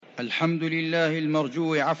الحمد لله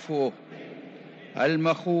المرجو عفوه،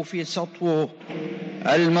 المخوف سطوه،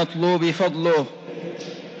 المطلوب فضله،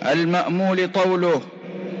 المأمول طوله.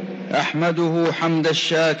 أحمده حمد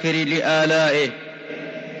الشاكر لآلائه،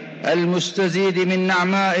 المستزيد من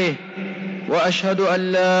نعمائه، وأشهد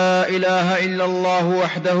أن لا إله إلا الله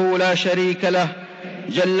وحده لا شريك له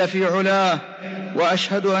جل في علاه،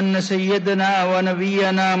 وأشهد أن سيدنا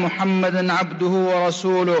ونبينا محمدًا عبده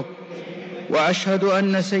ورسوله، وأشهد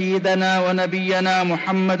أن سيدنا ونبينا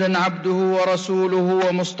محمدًا عبده ورسوله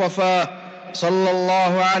ومصطفاه صلى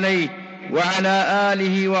الله عليه وعلى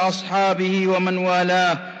آله وأصحابه ومن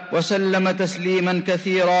والاه وسلم تسليما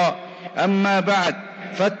كثيرا. أما بعد،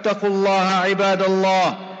 فاتقوا الله عباد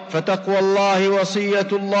الله، فتقوى الله وصية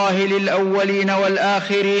الله للأولين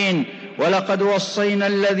والآخرين، ولقد وصينا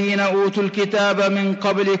الذين أوتوا الكتاب من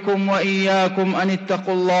قبلكم وإياكم أن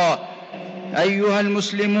اتقوا الله. أيها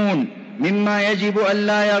المسلمون، مما يجب أن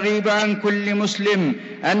لا يغيب عن كل مسلم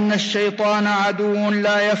أن الشيطان عدو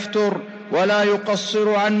لا يفتر ولا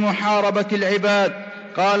يقصر عن محاربة العباد.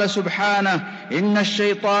 قال سبحانه: إن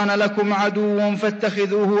الشيطان لكم عدو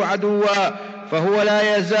فاتخذوه عدوا، فهو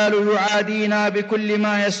لا يزال يعادينا بكل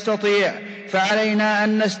ما يستطيع، فعلينا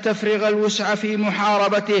أن نستفرغ الوسع في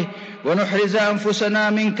محاربته ونحرز أنفسنا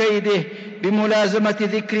من كيده بملازمة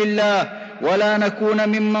ذكر الله، ولا نكون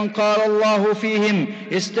ممن قال الله فيهم: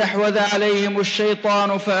 استحوذ عليهم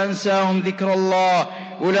الشيطان فأنساهم ذكر الله،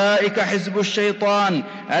 أولئك حزب الشيطان،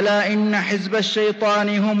 ألا إن حزب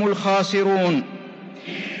الشيطان هم الخاسرون.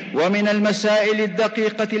 ومن المسائل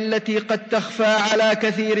الدقيقة التي قد تخفى على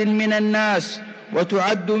كثير من الناس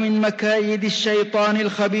وتعد من مكايد الشيطان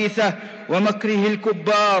الخبيثة ومكره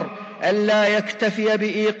الكبار ألا يكتفي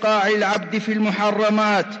بإيقاع العبد في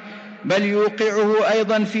المحرمات، بل يوقعه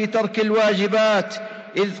أيضا في ترك الواجبات،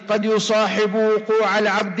 إذ قد يصاحب وقوع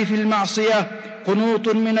العبد في المعصية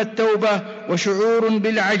قنوط من التوبة وشعور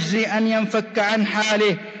بالعجز أن ينفك عن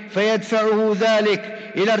حاله، فيدفعه ذلك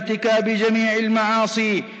إلى ارتكاب جميع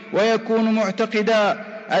المعاصي، ويكون معتقدا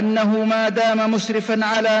أنه ما دام مسرفا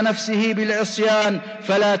على نفسه بالعصيان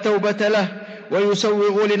فلا توبة له،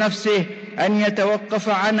 ويسوغ لنفسه أن يتوقف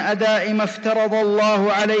عن أداء ما افترض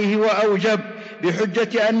الله عليه وأوجب،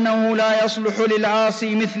 بحجة أنه لا يصلح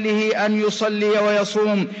للعاصي مثله أن يصلي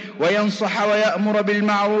ويصوم وينصح ويأمر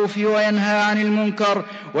بالمعروف وينهى عن المنكر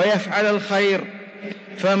ويفعل الخير.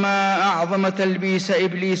 فما أعظم تلبيس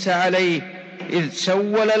إبليس عليه، إذ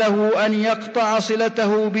سول له أن يقطع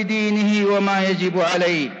صلته بدينه وما يجب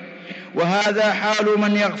عليه. وهذا حال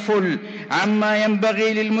من يغفل عما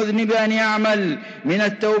ينبغي للمذنب أن يعمل من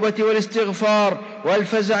التوبة والاستغفار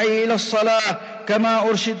والفزع إلى الصلاة كما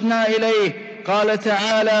أرشدنا إليه. قال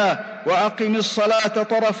تعالى: وأقم الصلاة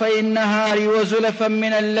طرفي النهار وزلفا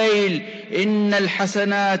من الليل إن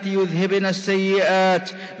الحسنات يذهبن السيئات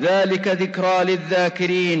ذلك ذكرى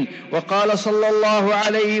للذاكرين. وقال صلى الله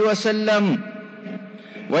عليه وسلم: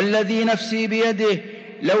 والذي نفسي بيده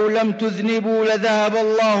لو لم تذنبوا لذهب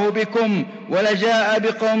الله بكم ولجاء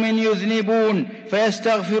بقوم يذنبون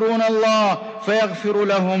فيستغفرون الله فيغفر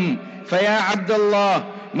لهم. فيا عبد الله،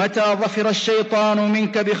 متى ظفر الشيطان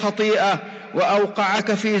منك بخطيئة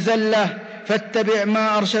وأوقعك في زلة، فاتبع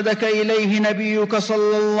ما أرشدك إليه نبيك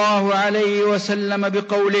صلى الله عليه وسلم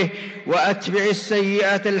بقوله: وأتبع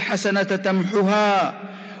السيئة الحسنة تمحها.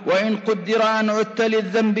 وإن قدر أن عدت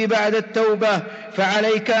للذنب بعد التوبة،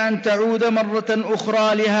 فعليك أن تعود مرة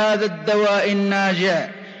أخرى لهذا الدواء الناجع،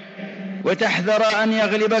 وتحذر أن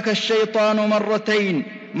يغلبك الشيطان مرتين: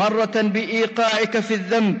 مرة بإيقاعك في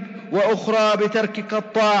الذنب، وأخرى بتركك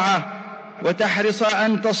الطاعة، وتحرص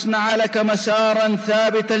أن تصنع لك مسارا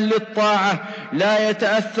ثابتا للطاعة لا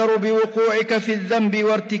يتأثر بوقوعك في الذنب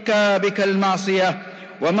وارتكابك المعصية.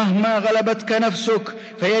 ومهما غلبتك نفسك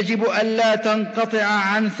فيجب ألا تنقطع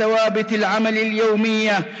عن ثوابت العمل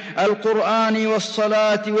اليومية: القرآن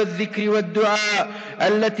والصلاة والذكر والدعاء،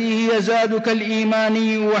 التي هي زادك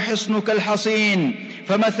الإيماني وحصنك الحصين.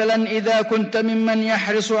 فمثلا إذا كنت ممن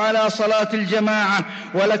يحرص على صلاة الجماعة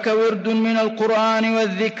ولك ورد من القرآن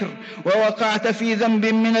والذكر، ووقعت في ذنب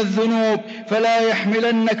من الذنوب، فلا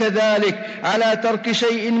يحملنك ذلك على ترك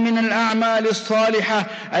شيء من الأعمال الصالحة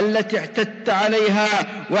التي اعتدت عليها،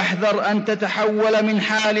 واحذر أن تتحول من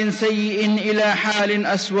حال سيء إلى حال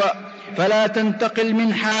أسوأ، فلا تنتقل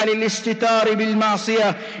من حال الاستتار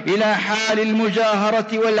بالمعصية إلى حال المجاهرة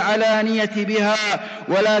والعلانية بها،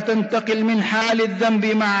 ولا تنتقل من حال الذنب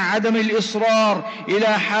مع عدم الإصرار إلى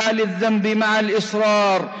حال الذنب مع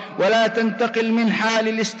الإصرار، ولا تنتقل من حال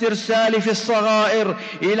الاسترسال في الصغائر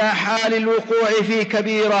إلى حال الوقوع في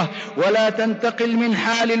كبيرة، ولا تنتقل من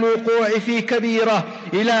حال الوقوع في كبيرة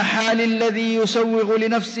إلى حال الذي يسوغ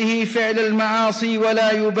لنفسه فعل المعاصي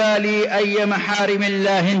ولا يبالي أي محارم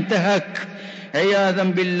الله انتهك عياذا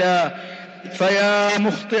بالله. فيا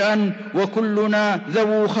مخطئا وكلنا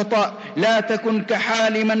ذو خطأ، لا تكن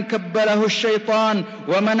كحال من كبله الشيطان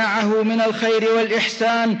ومنعه من الخير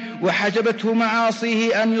والإحسان وحجبته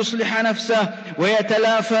معاصيه أن يصلح نفسه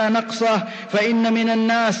ويتلافى نقصه. فإن من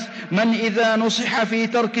الناس من إذا نصح في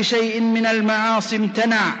ترك شيء من المعاصي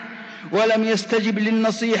امتنع ولم يستجب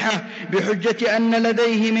للنصيحة بحجة أن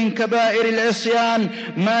لديه من كبائر العصيان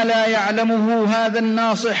ما لا يعلمه هذا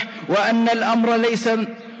الناصح،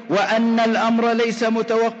 وأن الأمر ليس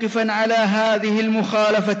متوقفا على هذه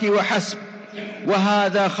المخالفة وحسب،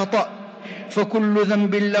 وهذا خطأ. فكل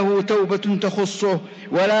ذنب له توبة تخصه،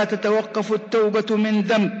 ولا تتوقف التوبة من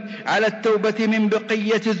ذنب على التوبة من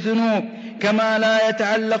بقية الذنوب، كما لا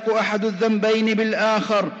يتعلق أحد الذنبين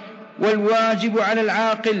بالآخر. والواجب على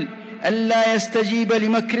العاقل ألا يستجيب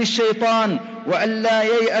لمكر الشيطان وألا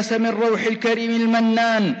ييأس من روح الكريم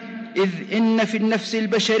المنان، إذ إن في النفس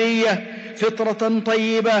البشرية فطرة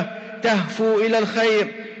طيبة تهفو إلى الخير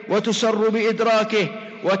وتسر بإدراكه،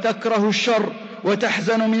 وتكره الشر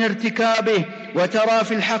وتحزن من ارتكابه، وترى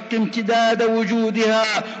في الحق امتداد وجودها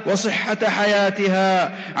وصحة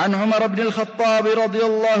حياتها. عن عمر بن الخطاب رضي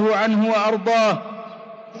الله عنه وأرضاه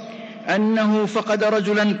أنه فقد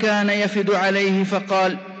رجلا كان يفد عليه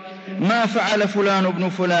فقال: ما فعل فلان ابن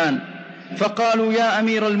فلان؟ فقالوا: يا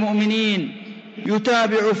أمير المؤمنين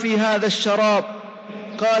يتابع في هذا الشراب.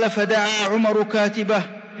 قال: فدعا عمر كاتبه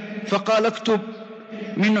فقال: اكتب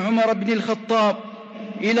من عمر بن الخطاب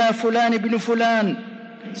إلى فلان بن فلان: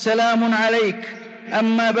 سلام عليك،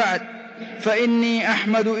 أما بعد، فإني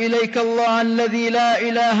أحمد إليك الله الذي لا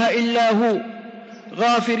إله إلا هو،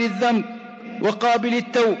 غافر الذنب وقابل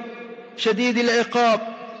التوب شديد العقاب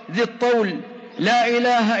ذي الطول، لا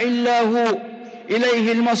إله إلا هو،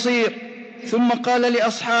 إليه المصير. ثم قال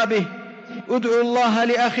لأصحابه: ادعوا الله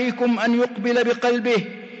لأخيكم أن يقبل بقلبه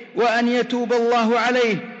وأن يتوب الله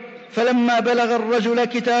عليه. فلما بلغ الرجل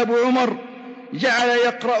كتاب عمر جعل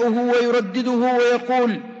يقرأه ويردده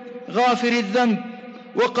ويقول: غافر الذنب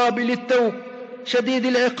وقابل التوب شديد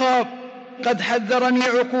العقاب، قد حذرني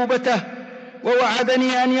عقوبته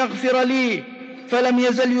ووعدني أن يغفر لي. فلم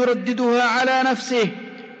يزل يرددها على نفسه،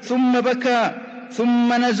 ثم بكى،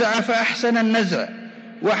 ثم نزع فأحسن النزع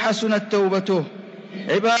وحسنت توبته.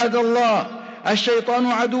 عباد الله، الشيطان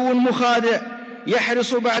عدو مخادع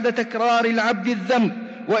يحرص بعد تكرار العبد الذنب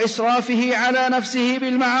وإسرافه على نفسه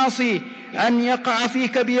بالمعاصي أن يقع في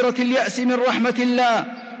كبيرة اليأس من رحمة الله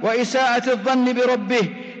وإساءة الظن بربه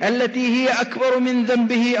التي هي أكبر من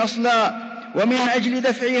ذنبه أصلا. ومن أجل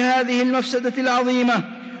دفع هذه المفسدة العظيمة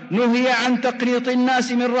نهي عن تقنيط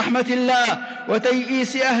الناس من رحمة الله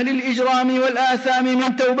وتيئيس أهل الإجرام والآثام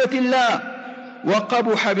من توبة الله.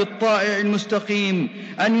 وقبح بالطائع المستقيم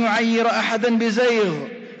أن يعير أحدا بزيغ.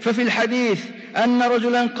 ففي الحديث أن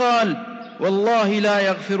رجلا قال: والله لا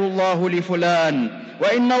يغفر الله لفلان،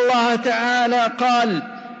 وإن الله تعالى قال: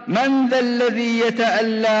 من ذا الذي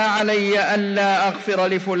يتألى علي ألا أغفر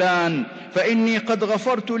لفلان، فإني قد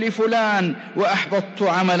غفرت لفلان وأحبطت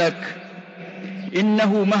عملك.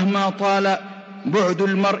 إنه مهما طال بعد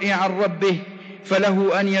المرء عن ربه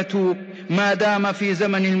فله أن يتوب ما دام في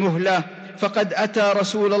زمن المهلة. فقد أتى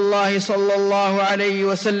رسول الله صلى الله عليه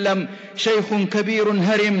وسلم شيخ كبير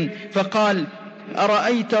هرم فقال: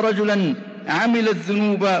 أرأيت رجلا عمل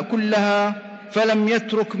الذنوب كلها فلم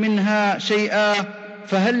يترك منها شيئا،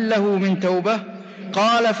 فهل له من توبة؟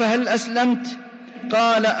 قال: فهل أسلمت؟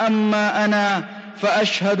 قال: أما أنا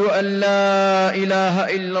فأشهد أن لا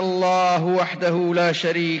إله إلا الله وحده لا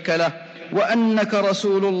شريك له وأنك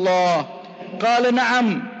رسول الله. قال: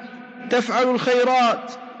 نعم، تفعل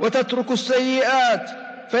الخيرات وتترك السيئات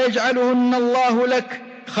فيجعلهن الله لك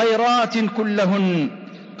خيرات كلهن.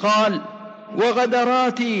 قال: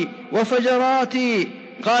 وغدراتي وفجراتي؟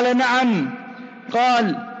 قال: نعم.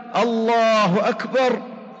 قال: الله أكبر.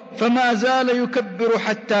 فما زال يكبر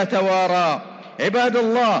حتى توارى. عباد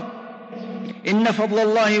الله، إن فضل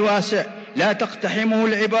الله واسع لا تقتحمه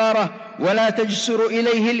العبارة ولا تجسر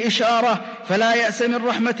إليه الإشارة، فلا يأس من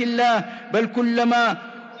رحمة الله،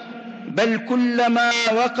 بل كلما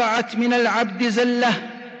وقعت من العبد زلة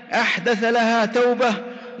أحدث لها توبة،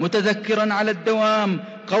 متذكرا على الدوام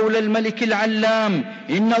قول الملك العلام: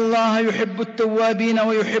 إن الله يحب التوابين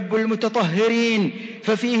ويحب المتطهرين.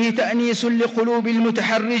 ففيه تأنيس لقلوب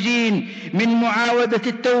المتحرجين من معاودة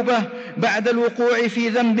التوبة بعد الوقوع في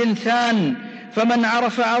ذنب ثان. فمن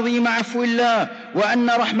عرف عظيم عفو الله وأن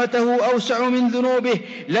رحمته أوسع من ذنوبه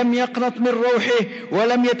لم يقنط من روحه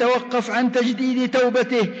ولم يتوقف عن تجديد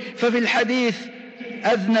توبته. ففي الحديث: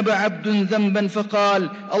 أذنب عبد ذنبا فقال: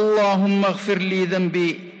 اللهم اغفر لي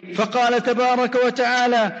ذنبي، فقال تبارك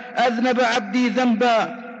وتعالى: أذنب عبدي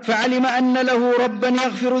ذنبا، فعلم أن له ربا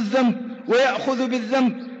يغفر الذنب ويأخذ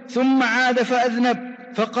بالذنب، ثم عاد فأذنب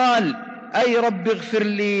فقال: أي رب اغفر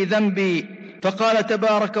لي ذنبي، فقال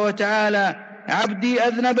تبارك وتعالى: عبدي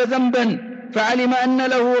أذنب ذنبا، فعلم أن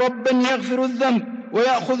له ربا يغفر الذنب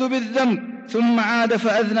ويأخذ بالذنب، ثم عاد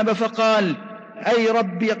فأذنب فقال: أي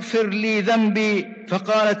رب اغفر لي ذنبي،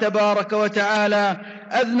 فقال تبارك وتعالى: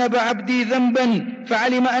 أذنب عبدي ذنبا،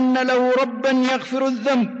 فعلم أن له ربا يغفر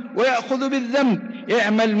الذنب ويأخذ بالذنب،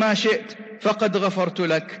 اعمل ما شئت فقد غفرت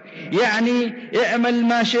لك. يعني اعمل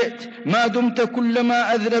ما شئت ما دمت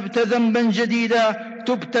كلما أذنبت ذنبا جديدا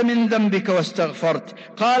تبت من ذنبك واستغفرت.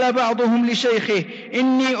 قال بعضهم لشيخه: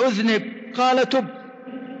 إني أذنب، قال: تب.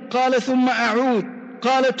 قال: ثم أعود،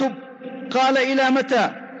 قال: تب. قال: إلى متى؟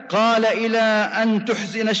 قال: إلى أن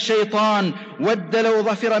تحزن الشيطان، ود لو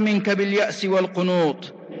ظفر منك باليأس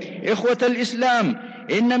والقنوط. إخوة الإسلام،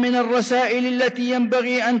 إن من الرسائل التي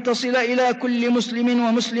ينبغي أن تصل إلى كل مسلم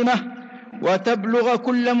ومسلمة وتبلغ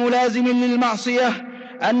كل ملازم للمعصية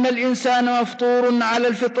أن الإنسان مفطور على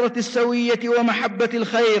الفطرة السوية ومحبة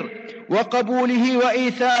الخير وقبوله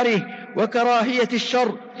وإيثاره وكراهية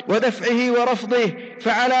الشر ودفعه ورفضه.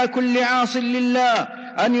 فعلى كل عاص لله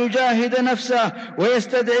أن يجاهد نفسه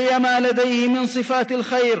ويستدعي ما لديه من صفات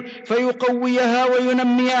الخير فيقويها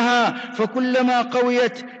وينميها، فكلما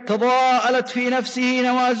قويت تضاءلت في نفسه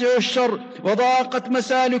نوازع الشر وضاقت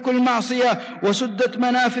مسالك المعصية وسدت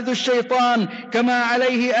منافذ الشيطان. كما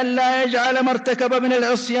عليه ألا يجعل ما ارتكب من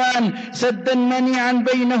العصيان سدا منيعا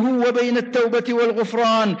بينه وبين التوبة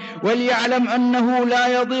والغفران، وليعلم أنه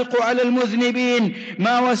لا يضيق على المذنبين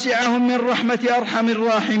ما وسعهم من رحمة أرحم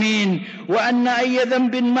الراحمين، وأن أي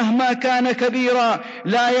ذنب مهما كان كبيرا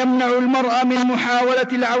لا يمنع المرء من محاولة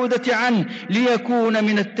العودة عنه ليكون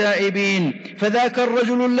من التائبين. فذاك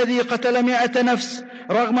الرجل الذي قتل 100 نفس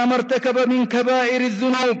رغم ما ارتكب من كبائر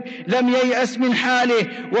الذنوب لم ييأس من حاله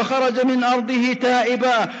وخرج من أرضه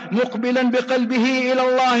تائبا مقبلا بقلبه إلى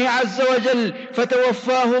الله عز وجل،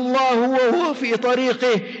 فتوفاه الله وهو في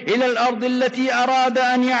طريقه إلى الأرض التي أراد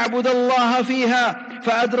أن يعبد الله فيها،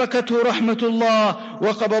 فأدركته رحمة الله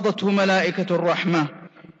وقبضته ملائكة الرحمة.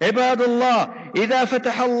 عباد الله، إذا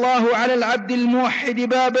فتح الله على العبد الموحد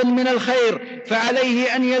بابا من الخير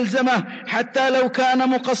فعليه أن يلزمه حتى لو كان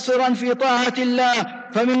مقصرا في طاعة الله.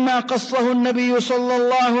 فمما قصه النبي صلى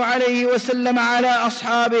الله عليه وسلم على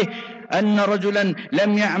أصحابه أن رجلا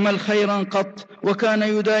لم يعمل خيرا قط وكان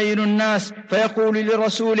يداين الناس فيقول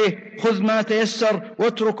لرسوله: خذ ما تيسر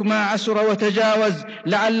واترك ما عسر وتجاوز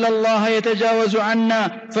لعل الله يتجاوز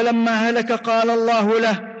عنا. فلما هلك قال الله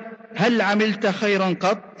له: هل عملت خيرا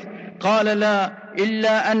قط؟ قال: لا،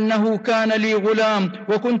 إلا أنه كان لي غلام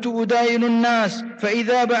وكنت أداين الناس،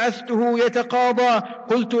 فإذا بعثته يتقاضى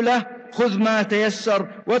قلت له: خذ ما تيسر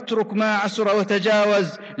واترك ما عسر وتجاوز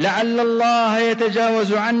لعل الله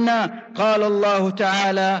يتجاوز عنا. قال الله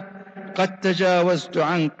تعالى: قد تجاوزت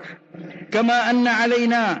عنك. كما أن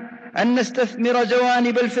علينا أن نستثمر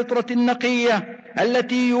جوانب الفطرة النقية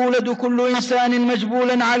التي يولد كل إنسان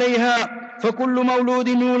مجبولا عليها، فكل مولود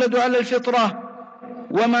يولد على الفطرة،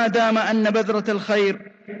 وما دام أن بذرة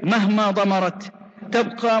الخير مهما ضمرت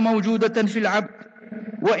تبقى موجودة في العبد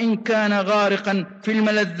وإن كان غارقا في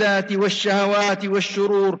الملذات والشهوات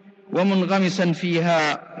والشرور ومنغمسا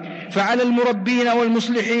فيها. فعلى المربين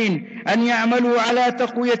والمصلحين أن يعملوا على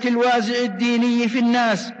تقوية الوازع الديني في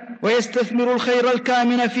الناس ويستثمروا الخير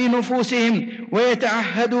الكامن في نفوسهم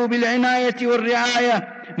ويتعهدوا بالعناية والرعاية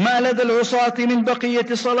ما لدى العصاة من بقية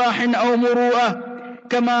صلاح أو مروءة،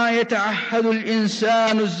 كما يتعهد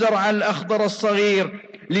الإنسان الزرع الأخضر الصغير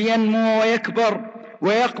لينمو ويكبر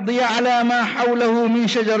ويقضي على ما حوله من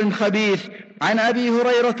شجر خبيث. عن أبي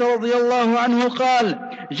هريرة رضي الله عنه قال: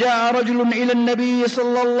 جاء رجل إلى النبي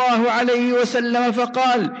صلى الله عليه وسلم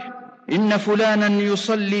فقال: إن فلانا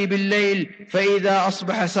يصلي بالليل فإذا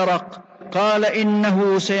أصبح سرق. قال: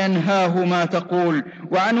 إنه سينهاه ما تقول.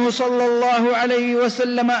 وعنه صلى الله عليه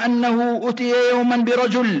وسلم أنه أتي يوما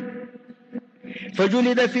برجل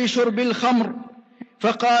فجلد في شرب الخمر،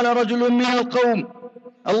 فقال رجل من القوم: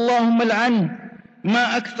 اللهم العنه،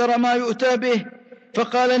 ما أكثر ما يؤتى به.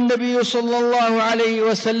 فقال النبي صلى الله عليه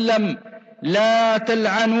وسلم: لا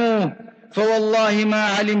تلعنوه، فوالله ما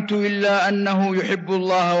علمت إلا أنه يحب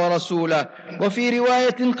الله ورسوله. وفي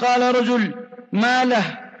رواية قال رجل: ما له،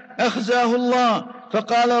 أخزاه الله.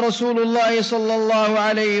 فقال رسول الله صلى الله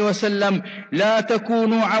عليه وسلم: لا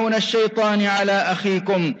تكونوا عون الشيطان على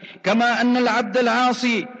أخيكم. كما أن العبد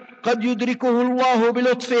العاصي قد يدركه الله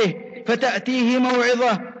بلطفه فتأتيه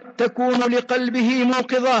موعظة تكون لقلبه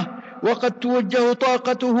موقظة، وقد توجه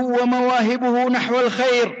طاقته ومواهبه نحو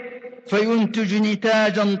الخير فينتج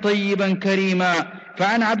نتاجا طيبا كريما.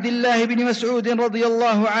 فعن عبد الله بن مسعود رضي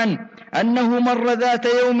الله عنه أنه مر ذات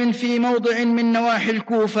يوم في موضع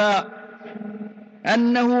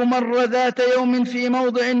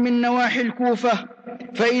من نواحي الكوفة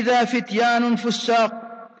فإذا فتيان فساق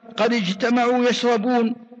قد اجتمعوا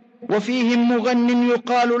يشربون، وفيهم مغن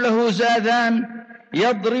يقال له زاذان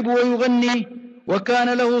يضرب ويغني، وكان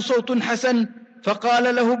له صوت حسن.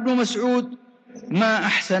 فقال له ابن مسعود: ما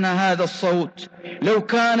أحسن هذا الصوت، لو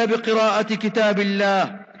كان بقراءة كتاب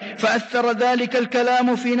الله. فأثر ذلك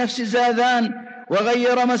الكلام في نفس زاذان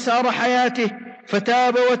وغير مسار حياته،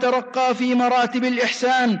 فتاب وترقى في مراتب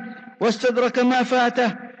الإحسان واستدرك ما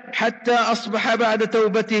فاته، حتى أصبح بعد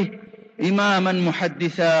توبته إماما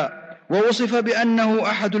محدثا، ووصف بأنه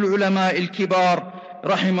أحد العلماء الكبار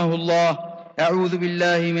رحمه الله. أعوذ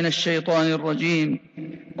بالله من الشيطان الرجيم.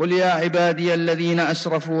 قل يا عبادي الذين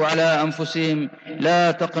أسرفوا على أنفسهم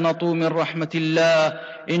لا تقنطوا من رحمة الله،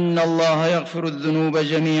 إن الله يغفر الذنوب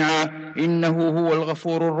جميعا إنه هو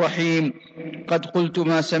الغفور الرحيم. قد قلت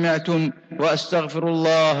ما سمعتم وأستغفر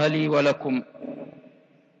الله لي ولكم.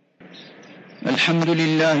 الحمد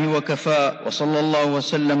لله وكفى، وصلى الله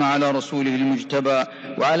وسلم على رسوله المجتبى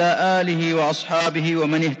وعلى آله وأصحابه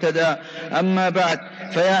ومن اهتدى. أما بعد،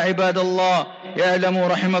 فيا عباد الله، اعلموا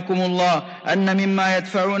رحمكم الله أن مما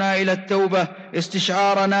يدفعنا إلى التوبة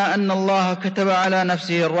استشعارنا أن الله كتب على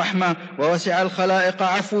نفسه الرحمة، ووسع الخلائق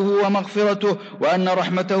عفوه ومغفرته، وأن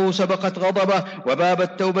رحمته سبقت غضبه، وباب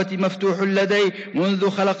التوبة مفتوح لديه منذ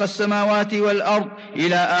خلق السماوات والأرض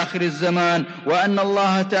إلى آخر الزمان، وأن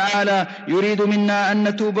الله تعالى يريد منا أن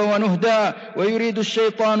نتوب ونهدى، ويريد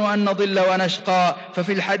الشيطان أن نضل ونشقى.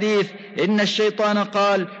 ففي الحديث إن الشيطان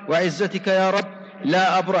قال: وعزتك يا رب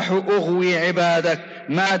لا أبرح أغوي عبادك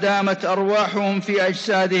ما دامت أرواحهم في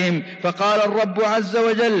أجسادهم. فقال الرب عز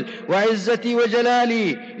وجل: وعزتي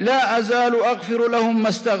وجلالي لا أزال أغفر لهم ما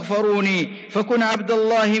استغفروني. فكن عبد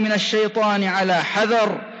الله من الشيطان على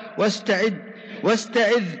حذر،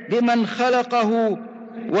 واستعذ بمن خلقه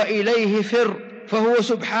وإليه فر، فهو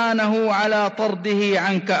سبحانه على طرده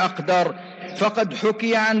عنك أقدر. فقد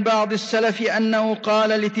حكي عن بعض السلف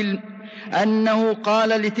أنه قال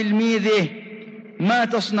لتلميذه: ما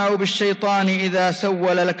تصنع بالشيطان إذا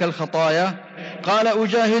سول لك الخطايا؟ قال: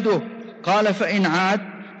 أجاهده. قال: فإن عاد؟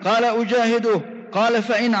 قال: أجاهده. قال: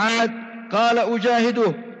 فإن عاد؟ قال: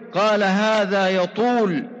 أجاهده. قال: هذا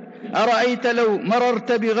يطول. أرأيت لو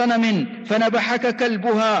مررت بغنم فنبحك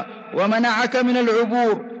كلبها ومنعك من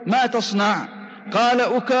العبور، ما تصنع؟ قال: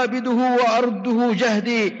 أكابده وأرده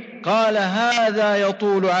جهدي. قال: هذا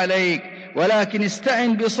يطول عليك، ولكن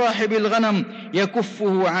استعن بصاحب الغنم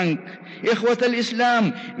يكفه عنك. إخوة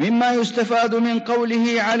الإسلام، مما يستفاد من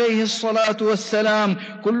قوله عليه الصلاة والسلام: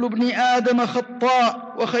 كل ابن آدم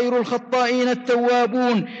خطاء وخير الخطائين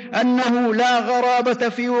التوابون، أنه لا غرابة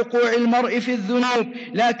في وقوع المرء في الذنوب،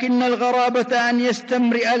 لكن الغرابة أن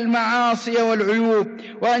يستمرئ المعاصي والعيوب،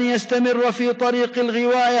 وأن يستمر في طريق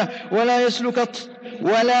الغواية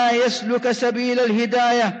ولا يسلك سبيل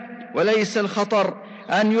الهداية. وليس الخطر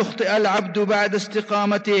أن يخطئ العبد بعد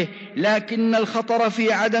استقامته، لكن الخطر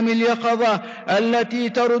في عدم اليقظة التي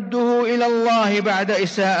ترده إلى الله بعد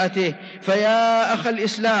إساءته. فيا أخ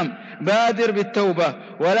الإسلام، بادر بالتوبة،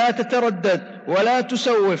 ولا تتردد ولا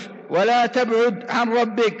تسوف ولا تبعد عن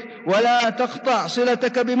ربك، ولا تقطع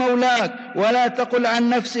صلتك بمولاك، ولا تقل عن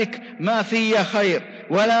نفسك ما في خير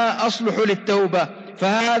ولا أصلح للتوبة،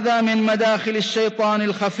 فهذا من مداخل الشيطان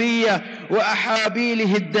الخفية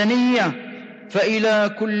وأحابيله الدنية.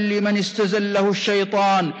 فإلى كل من استزله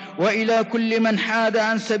الشيطان، وإلى كل من حاد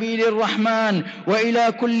عن سبيل الرحمن،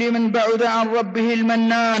 وإلى كل من بعد عن ربه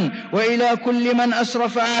المنان، وإلى كل من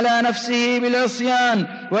أسرف على نفسه بالعصيان،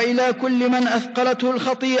 وإلى كل من أثقلته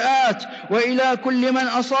الخطيئات، وإلى كل من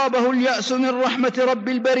أصابه اليأس من رحمة رب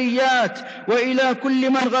البريات، وإلى كل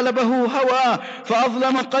من غلبه هواه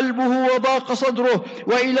فأظلم قلبه وضاق صدره،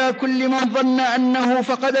 وإلى كل من ظن أنه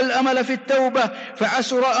فقد الأمل في التوبة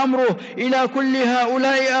فعسر أمره. إلى كل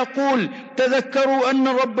هؤلاء أقول: تذكروا أن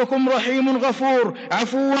ربكم رحيم غفور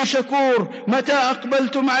عفو شكور، متى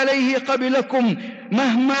أقبلتم عليه قبلكم،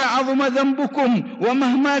 مهما عظم ذنبكم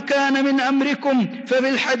ومهما كان من أمركم. ففي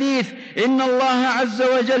الحديث إن الله عز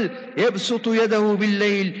وجل يبسط يده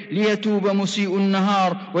بالليل ليتوب مسيء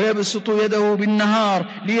النهار، ويبسط يده بالنهار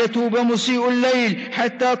ليتوب مسيء الليل،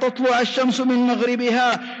 حتى تطلع الشمس من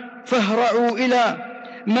مغربها فاهرعوا إلى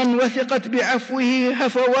من وثقت بعفوه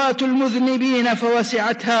هفوات المذنبين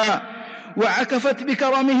فوسعتها، وعكفت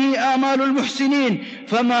بكرمه آمال المحسنين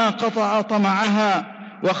فما قطع طمعها،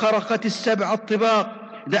 وخرقت السبع الطباق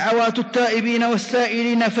دعوات التائبين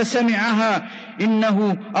والسائلين فسمعها.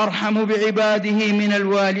 إنه أرحم بعباده من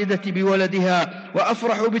الوالدة بولدها،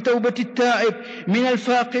 وأفرح بتوبة التائب من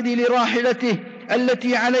الفاقد لراحلته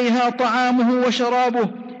التي عليها طعامه وشرابه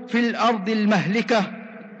في الأرض المهلكة.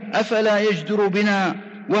 أفلا يجدر بنا،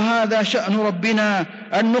 وهذا شأن ربنا،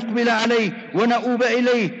 أن نقبل عليه ونؤوب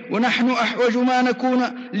إليه، ونحن أحوج ما نكون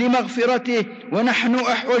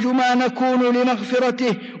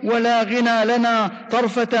لمغفرته، ولا غنى لنا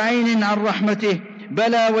طرفة عين عن رحمته.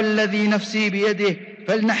 بلى والذي نفسي بيده،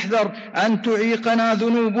 فلنحذر أن تعيقنا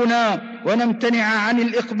ذنوبنا ونمتنع عن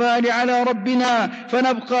الإقبال على ربنا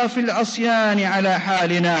فنبقى في العصيان على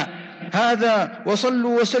حالنا. هذا،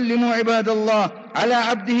 وصلوا وسلموا عباد الله على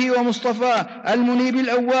عبده ومصطفاه المنيب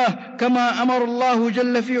الأواه، كما أمر الله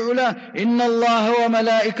جل في علاه: إن الله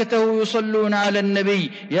وملائكته يصلون على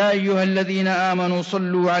النبي يا أيها الذين آمنوا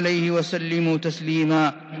صلوا عليه وسلموا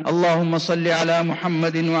تسليما. اللهم صل على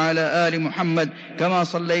محمد وعلى آل محمد كما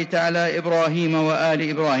صليت على إبراهيم وآل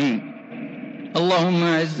إبراهيم. اللهم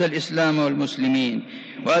أعز الإسلام والمسلمين،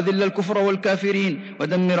 وأذل الكفر والكافرين،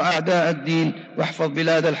 ودمر أعداء الدين، واحفظ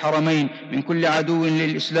بلاد الحرمين من كل عدو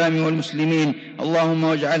للإسلام والمسلمين. اللهم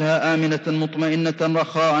واجعلها آمنة مطمئنة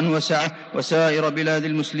رخاء وسعة، وسائر بلاد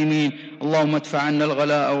المسلمين. اللهم ادفع عنا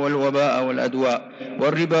الغلاء والوباء والأدواء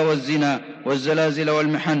والربا والزنا والزلازل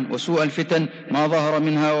والمحن وسوء الفتن ما ظهر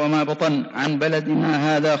منها وما بطن عن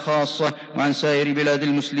بلدنا هذا خاصة وعن سائر بلاد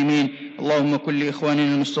المسلمين. اللهم كن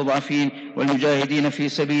لإخواننا المستضعفين والمجاهدين في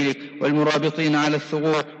سبيلك والمرابطين على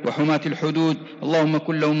الثغور وحماة الحدود، اللهم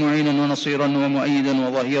كن لهم معينا ونصيرا ومؤيدا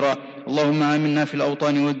وظهيرا. اللهم آمنا في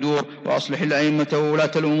الأوطان والدور، وأصلح الأئمة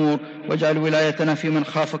وولاة الأمور، واجعل ولايتنا في من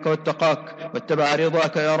خافك واتقاك واتبع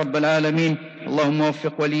رضاك يا رب العالمين. اللهم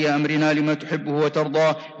وفق ولي أمرنا لما تحبه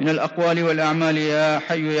وترضاه من الأقوال والأعمال يا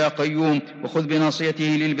حي يا قيوم، وخذ بناصيته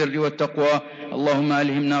للبر والتقوى. اللهم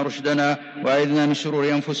ألهمنا رشدنا، وأعذنا من شرور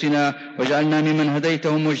أنفسنا، واجعلنا ممن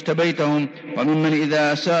هديتهم واجتبيتهم، وممن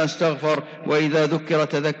إذا أساء استغفر وإذا ذكر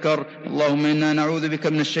تذكر. اللهم إنا نعوذ بك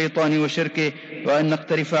من الشيطان وشركه، وأن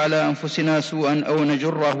نقترف على أنفسنا سوءا أو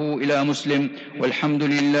نجره إلى مسلم. والحمد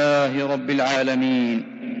لله رب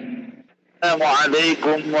العالمين. السلام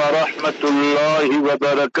عليكم ورحمة الله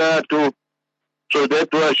وbarakatuh. So that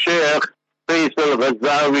was Sheikh Faisal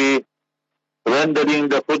Ghazawi rendering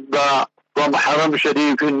the khutbah from Haram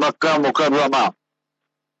Sharif in Makkah Mukarramah.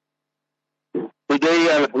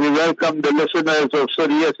 Today we welcome the listeners of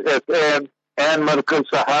Sirius FM and Markaz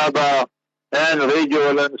Sahaba and Radio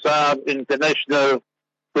Al-Ansar International.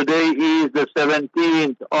 Today is the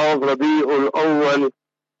 17th of Rabi'ul Awwal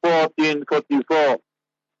 1444.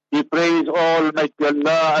 We praise Almighty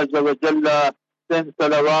Allah Azza wa Jalla, send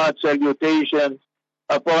salawat, salutations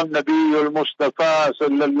upon Nabiul Mustafa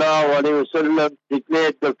sallallahu alayhi wasallam,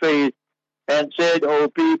 declared the faith and said, O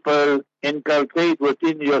people, inculcate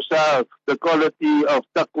within yourself the quality of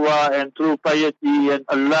taqwa and true piety and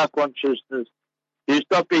Allah consciousness. His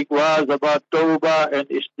topic was about tawbah and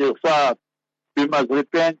istighfar. We must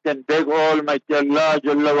repent and beg Almighty Allah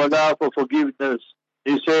Jalla wala for forgiveness.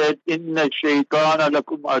 He said, Inna shaytana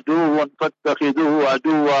lakum aduwan fattakhiduhu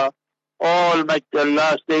aduwa. Almighty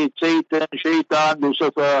Allah states, Satan, shaitan,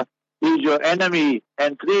 Lucifer, is your enemy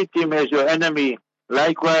and treat him as your enemy.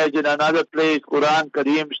 Likewise, in another place, Quran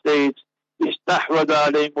Kareem states, Istahwada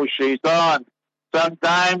alayhimu shaitan.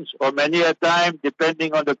 Sometimes, or many a time,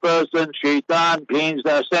 depending on the person, shaitan gains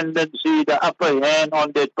the ascendancy, the upper hand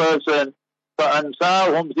on that person.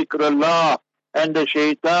 فَأَنْسَاهُمْ ذِكْرَ اللَّهِ. And the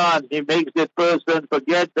shaitan, he makes that person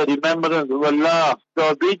forget the remembrance of Allah,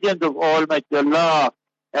 the obedience of Almighty Allah.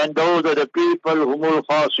 And those are the people humul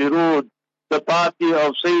khasirun, the party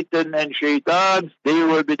of Satan and shaitan. They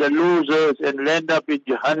will be the losers and end up in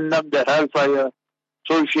Jahannam, the hellfire.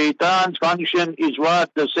 So shaitan's function is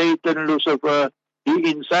what? The Satan, Lucifer.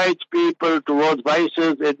 He incites people towards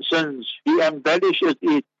vices and sins. He embellishes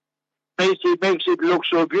it. He makes it look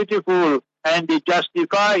so beautiful, and they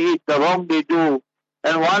justify it, the wrong they do.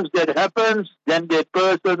 And once that happens, then that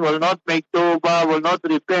person will not make tawbah, will not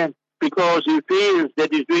repent, because he feels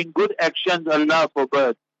that he's doing good actions, Allah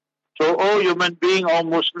forbid. So, O human being, O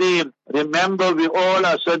Muslim, remember we all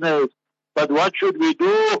are sinners. But what should we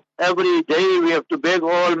do? Every day we have to beg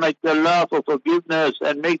Almighty Allah for forgiveness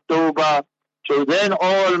and make tawbah. So then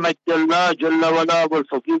Almighty Allah Jalla wala will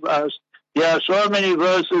forgive us. There are so many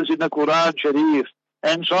verses in the Quran Sharif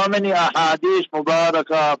and so many ahadith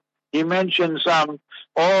mubarakah. He mentioned some.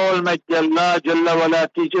 Almighty Allah Jalla wala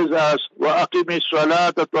teaches us, وَأَقِمِ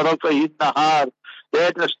الصَّلَاةَ طَرَفَيِ النَّهَارِ,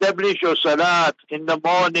 that establish your salat in the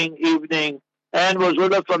morning, evening, and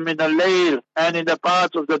وَزُلَفًا مِنَ اللَّيْلِ, and in the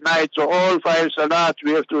parts of the night. So all 5 salats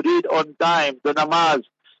we have to read on time, the namaz.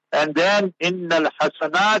 And then, إِنَّ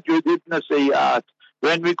الْحَسَنَاتِ يُذْهِبْنَ السَّيِّئَاتِ,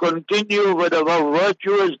 when we continue with our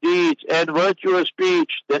virtuous deeds and virtuous speech,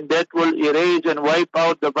 then that will erase and wipe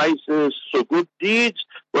out the vices. So good deeds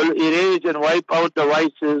will erase and wipe out the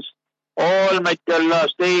vices. Almighty Allah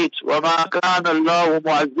states, وَمَا كَانَ اللَّهُ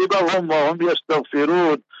مُعَذِّبَهُمْ وَهُمْ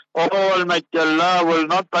يَسْتَغْفِرُونَ. Almighty Allah will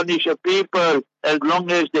not punish a people as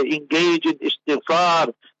long as they engage in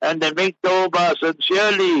istighfar and they make tawbah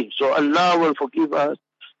sincerely. So Allah will forgive us.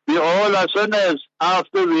 We all are sinners.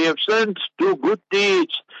 After we have sinned, do good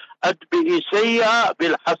deeds. أَتْبِئِ سَيِّئَةً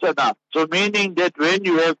بِالْحَسَنَةِ. So meaning that when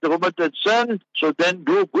you have committed sin, so then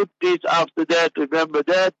do good deeds after that. Remember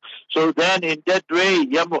that. So then in that way,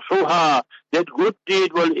 يَمْحُوهَا, that good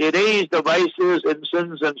deed will erase the vices and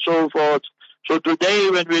sins and so forth. So today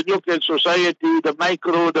when we look at society, the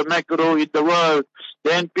micro, the macro in the world,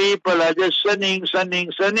 then people are just sinning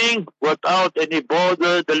without any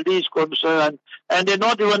bother, the least concern. And they're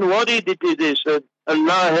not even worried it is a sin.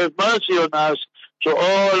 Allah have mercy on us. So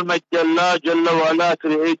Almighty Allah Jalla wa Ala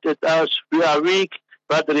created us. We are weak.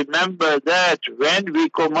 But remember that when we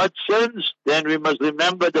commit sins, then we must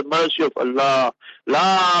remember the mercy of Allah.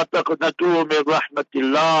 La taqnatu min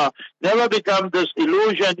rahmatillah. Never become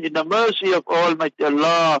disillusioned in the mercy of Almighty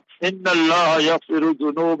Allah. Inna Allah yaghfiru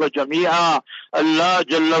dhunuba jami'a. Allah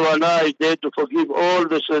Jalla wa Ala is there to forgive all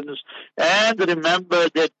the sins. And remember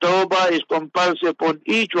that tawbah is compulsory upon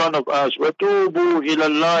each one of us. وَتُوبُوا إِلَى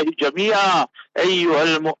اللَّهِ جَمِيعًا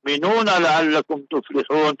أَيُّهَا الْمُؤْمِنُونَ لَعَلَّكُمْ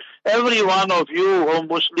تُفْلِحُونَ. Every one of you, O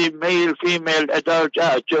Muslim, male, female, adult,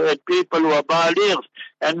 and people who are baligh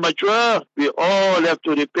and mature, we all have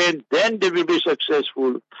to repent, then they will be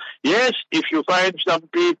successful. Yes, if you find some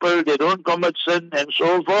people, they don't commit sin and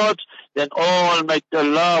so forth, then Almighty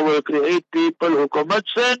Allah will create people who commit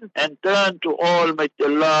sin and turn to Almighty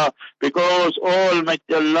Allah, because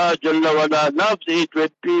Almighty Allah Jalla wa Ala loves it when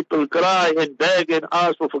people cry and beg and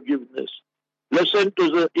ask for forgiveness. Listen to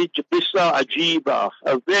the Qissa Ajiba,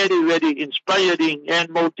 a very, very inspiring and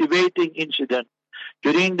motivating incident.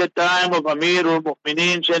 During the time of Amir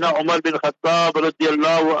al-Mu'mineen, Sayyidina Umar bin Khattab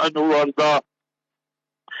radiyallahu anhu warda,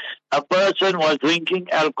 a person was drinking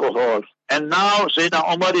alcohol. And now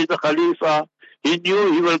Sayyidina Umar is the Khalifa. He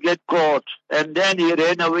knew he will get caught. And then he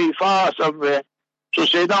ran away far somewhere. So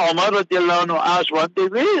Sayyidina Umar radiyallahu anhu asked one day,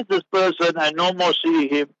 where is this person? I no more see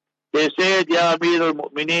him. They said, Ya Amir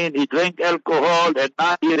al-Mu'mineen, he drank alcohol and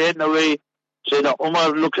now he ran away. Sayyidina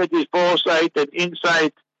Umar looked at his foresight and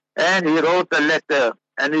insight, and he wrote a letter.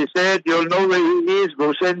 And he said, you'll know where he is,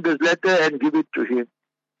 go send this letter and give it to him.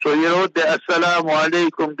 So he wrote the Assalamu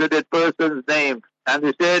alaikum to that person's name. And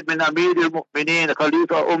he said, Min Amir al-Mu'mineen,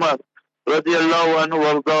 Khalifa Umar, radiyallahu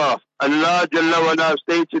anhu warda. Allah Jalla wa Ala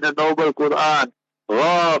states in the Noble Quran,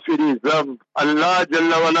 Ghafiri Zamb, Allah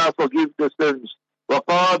Jalla wa Ala forgives the sins.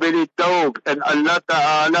 وَقَابِلِ التَّوْبِ, and Allah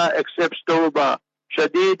Ta'ala accepts tawbah.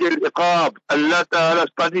 Shadid al-Iqab, Allah Ta'ala's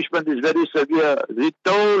punishment is very severe. He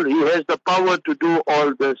told he has the power to do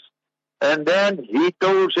all this. And then he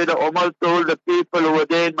told, Sayyidina Umar told the people who were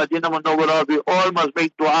there in Medina Munawwarah, we all must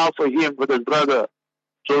make dua for him, for his brother.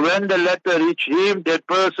 So when the letter reached him, that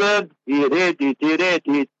person, he read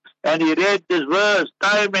it. And he read this verse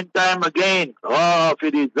time and time again.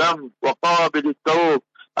 غَافِرِ الذَّنْبِ وَقَابِلِ التَّوْبِ,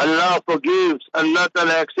 Allah forgives, Allah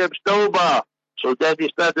Ta'ala accepts tawbah. So then he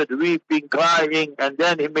started weeping, crying, and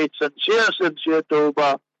then he made sincere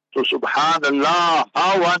tawbah. So subhanallah,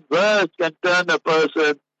 how one verse can turn a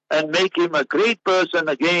person and make him a great person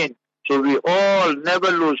again. So we all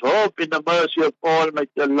never lose hope in the mercy of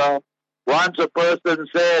Almighty Allah. Once a person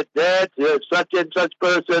said that such and such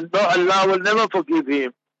person, no, Allah will never forgive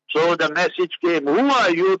him. So the message came, who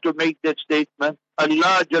are you to make that statement?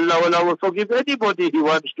 Allah Jalla wa Ala will forgive anybody he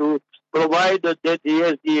wants to, provided that he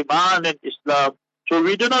has Iman and Islam. So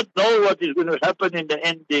we do not know what is going to happen in the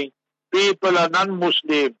ending. People are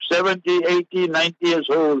non-Muslim, 70, 80, 90 years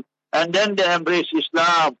old, and then they embrace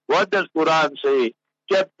Islam. What does Quran say?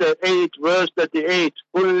 Chapter 8, verse 38,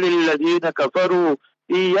 قُلْ لِلَّذِينَ كَفَرُوا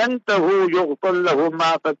إِيَنْتَهُوا يُغْفَرْ لَهُمْ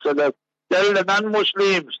مَا قَدْ سَلَفَ. Tell the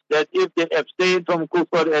non-Muslims that if they abstain from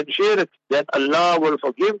kufr and shirk, then Allah will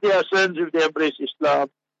forgive their sins if they embrace Islam.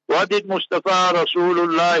 What did Mustafa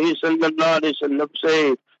Rasulullah sallallahu alayhi wa sallam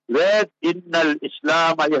say? That innal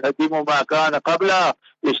Islam yahdimu ma kana qabla.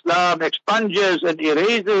 Islam expunges and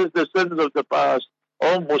erases the sins of the past.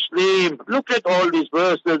 Oh Muslim, look at all these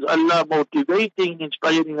verses, Allah motivating,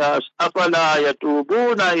 inspiring us. أَفَلَا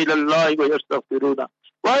يَتُوبُونَ إِلَى اللَّهِ وَيَسْتَغْفِرُونَ.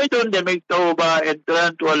 Why don't they make tawbah and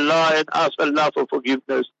turn to Allah and ask Allah for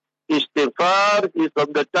forgiveness? Istighfar is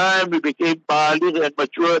from the time we became baligh and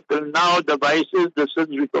mature till now, the vices, the sins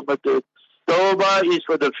we committed. Tawbah is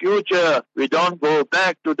for the future. We don't go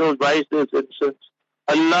back to those vices and sins.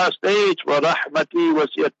 Allah states, وَرَحْمَتِي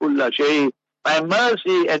وَسِيَتْ كُلَّ شَيْءٍ. My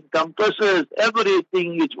mercy encompasses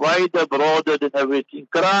everything, it's wider, broader than everything.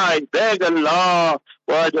 Cry, beg Allah,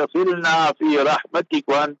 وَأَدْخِلْنَا فِي رَحْمَتِكَ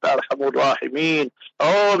وَأَنْتَ أَرْحَمُ الرَّاحِمِينَ.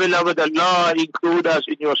 Oh beloved Allah, include us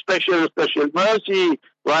in your special mercy,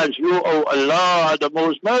 whilst you, O Allah, are the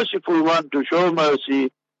most merciful one to show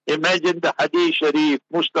mercy. Imagine the Hadith Sharif,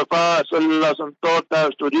 Mustafa Sallallahu Alaihi Wasallam taught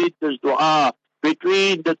us to read this dua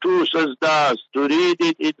between the two sajdas, to read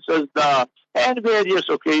it in sajda and various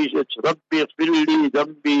occasions. Rabbi ighfirli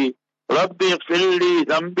dhanbi, Rabbi ighfirli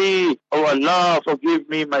dhanbi. Oh Allah, forgive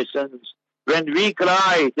me my sins. When we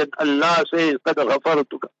cry, then Allah says, Qad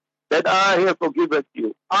ghafartuka, that I have forgiven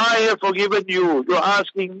you. I have forgiven you. You're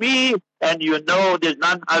asking me, and you know there's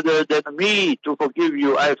none other than me to forgive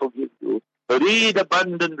you. I forgive you. Read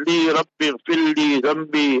abundantly, Rabbi ighfirli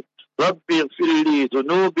dhanbi, Rabbi ighfirli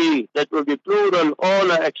dhunubi. That will be plural,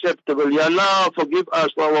 all are acceptable. Ya Allah, forgive us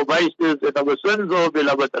for our vices and our sins, O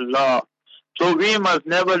beloved Allah. So we must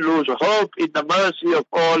never lose hope in the mercy of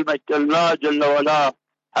Almighty Allah Jalla wala.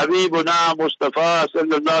 Habibuna Mustafa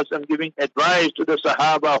Sallallahu Alaihi Wasallam giving advice to the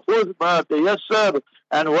Sahaba, Khudh ma tayassar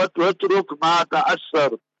and watruk ma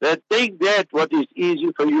ta'assar. That take that what is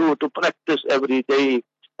easy for you to practice every day,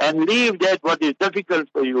 and leave that what is difficult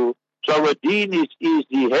for you. So our deen is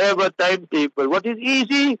easy. Have a timetable. What is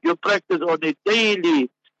easy, you practice on it daily.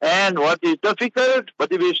 And what is difficult,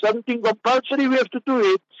 but if it's something compulsory, we have to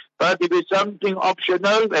do it. But if it's something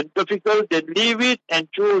optional and difficult, then leave it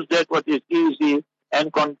and choose that what is easy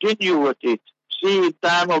and continue with it. See, in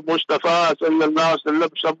time of Mustafa Sallallahu Alaihi Wasallam,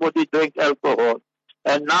 somebody drank alcohol,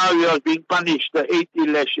 and now you are being punished, the 80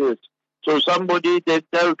 lashes. So somebody they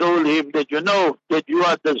told him that you know that you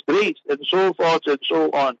are disgraced and so forth and so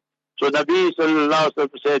on. So Nabi Sallallahu Alaihi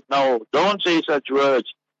Wasallam said, no, don't say such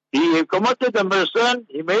words. He committed a sin,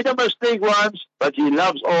 he made a mistake once, but he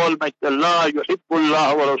loves Almighty Allah,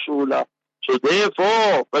 yuhibbullah wa rasulah. So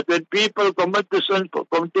therefore, but when people commit the sin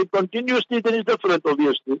continuously, then it's different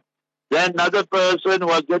obviously. Then another person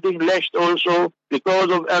was getting lashed also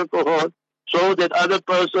because of alcohol. So that other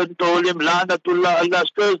person told him, La'natullah,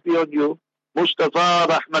 Allah's curse be on you. Mustafa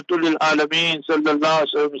Rahmatul Alameen Sallallahu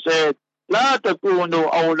Alaihi Wasallam said, La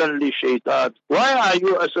takunu awlan li shaitan. Why are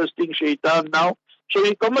you assisting shaitan now? So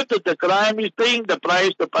he committed the crime, he's paying the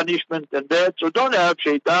price, the punishment and that. So don't have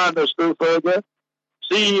shaitan or still further.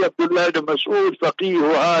 See Abdullah ibn Mas'ud,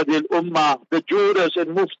 Faqihu Hadil Ummah, the jurist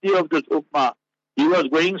and Mufti of this Ummah. He was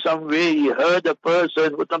going somewhere, he heard a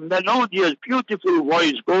person with a melodious, beautiful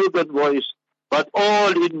voice, golden voice, but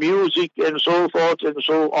all in music and so forth and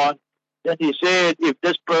so on. Then he said, if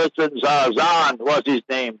this person, Zazan was his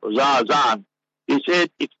name, Zazan, he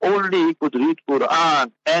said, if only he could read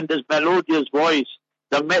Quran and his melodious voice,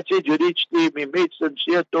 the message reached him, he made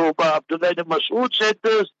sincere tawbah. Abdullah ibn Mas'ud said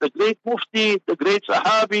this, the great Mufti, the great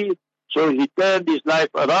Sahabi. So he turned his life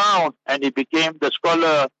around and he became the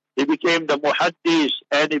scholar, he became the muhaddis,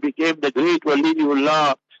 and he became the great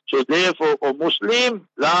waliullah. So therefore, O Muslim,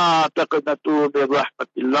 la taqnatu min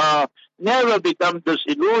rahmatillah. Never become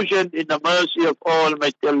disillusioned in the mercy of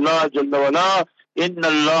Almighty Allah Jalla wala. Inna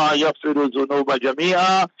Allah yaghfiru dhunuba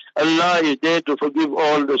jami'a. Allah is there to forgive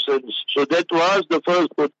all the sins. So that was the first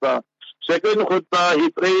khutbah. Second khutbah, he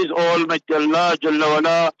praised Almighty Allah Jalla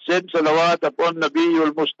wala, sent salawat upon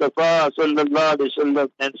Nabiul Mustafa Sallallahu Alaihi Wasallam,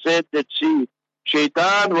 and said that, see,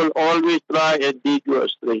 shaitan will always try and lead you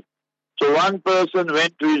astray. So one person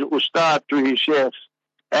went to his ustad, to his sheikh,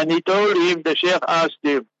 and he told him, the sheikh asked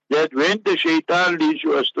him, that when the shaitan leads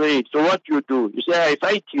you astray, so what you do? You say, I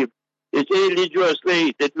fight him. He say, he leads you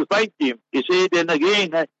astray, that you fight him. He say, then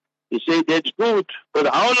again, he said, that's good,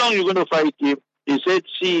 but how long are you going to fight him? He said,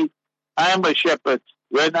 see, I am a shepherd.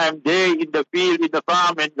 When I'm there in the field, in the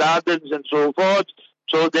farm and gardens and so forth,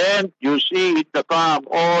 so then you see in the farm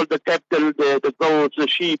all the cattle there, the goats, the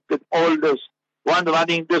sheep, and all this. One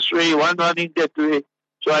running this way, one running that way.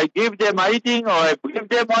 So I give them hiding, or I give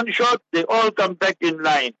them one shot, they all come back in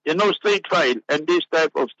line. Straight file, and this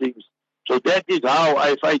type of things. So that is how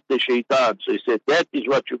I fight the shaitan. So he said, that is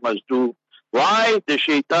what you must do. Why? The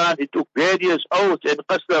shaitan, he took various oaths and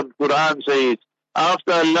qasam, Quran says.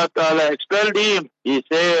 After Allah Ta'ala expelled him, he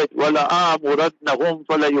said, وَلَآمُرَنَّهُمْ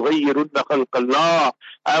فَلَيُغَيِّرُنَّ خَلْقَ اللَّهِ.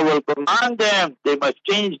 I will command them, they must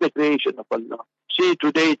change the creation of Allah. See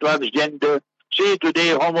today transgender. See today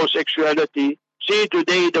homosexuality. See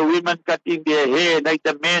today the women cutting their hair like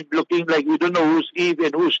the men, looking like you don't know who's Eve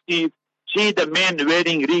and who's Steve. See the men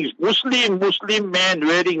wearing rings. Muslim men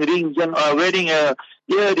wearing rings and wearing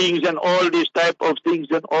earrings and all these type of things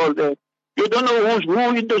and all that. You don't know who's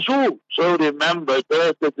who in the zoo. So remember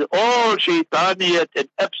that all shaitaniyat and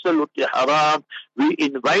absolutely haram. We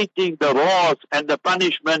inviting the wrath and the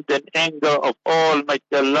punishment and anger of Almighty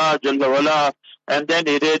Allah Jalla wala. And then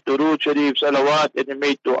he read Durood Sharif, Salawat, and he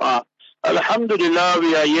made dua. Alhamdulillah,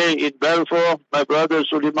 we are here in Balfour. My brother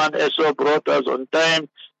Suleiman Esso brought us on time.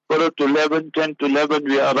 10 to 11,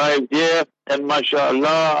 we arrived here. And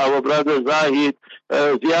mashallah, our brother Zahid,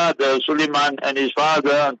 Ziad Suleiman and his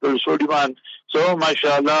father, Uncle Suleiman. So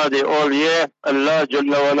mashallah, they all here. Allah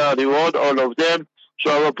Jalla wala reward all of them.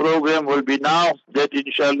 So our program will be now that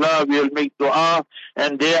inshallah we will make dua,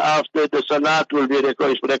 and thereafter the salat will be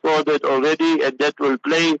recorded already, and that will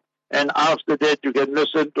play. And after that you can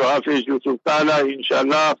listen to Hafiz Yusuf Tala,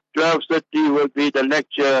 inshallah. 12:30 will be the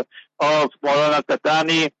lecture of Maulana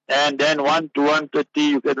Katani, and then 1 to 1:30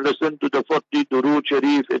 you can listen to the 40 Durood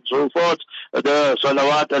Sharif and so forth, the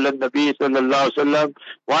Salawat ala Nabi sallallahu alaihi wasallam.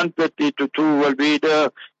 1:30 to 2 will be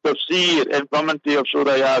the tafsir and commentary of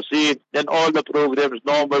Surah Yasin. Then all the programs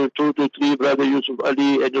normal, 2 to 3, Brother Yusuf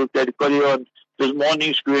Ali, and you'll carry on. This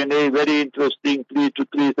morning's Q&A, very interesting, 3 to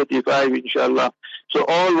 3:35, inshallah. So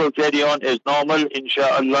all will carry on as normal,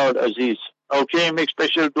 inshallah al-Aziz. Okay, make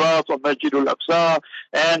special dua for Masjidul Aqsa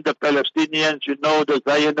and the Palestinians. You know the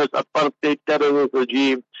Zionist apartheid terrorist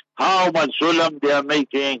regime, how much zulm they are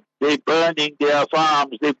making. They're burning their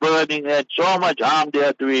farms, they're burning, and so much harm they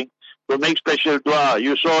are doing. So make special dua.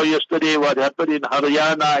 You saw yesterday what happened in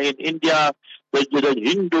Haryana in India. The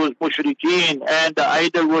Hindus, Mushrikeen, and the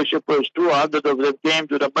idol worshippers, 200 of them came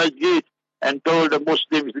to the masjid and told the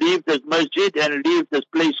Muslims, leave this masjid and leave this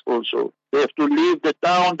place also. They have to leave the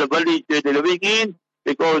town, the village they're living in,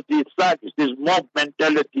 because this mob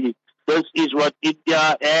mentality. This is what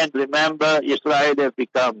India and, remember, Israel have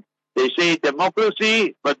become. They say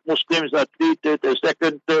democracy, but Muslims are treated as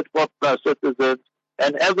second, third, fourth class citizens,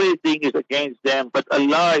 and everything is against them, but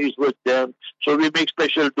Allah is with them. So we make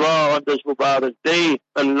special dua on this Mubarak day.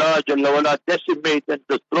 Allah Jalla wala decimate and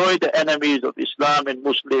destroy the enemies of Islam and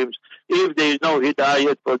Muslims if there is no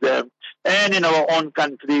hidayat for them. And in our own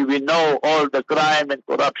country, we know all the crime and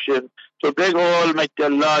corruption. So beg Almighty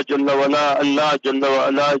Allah Jalla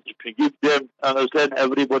wala to give them, understand,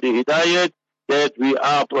 everybody hidayat, that we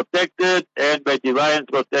are protected, and by divine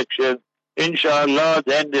protection. Inshallah,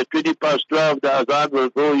 then the 12:20, the azan will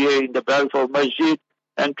go here in the Balfour Masjid,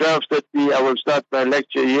 and 12:30 I will start my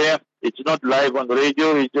lecture here. It's not live on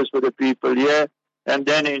radio, it's just for the people here. And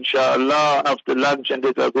then inshallah, after lunch, and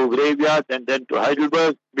then I'll go graveyard, and then to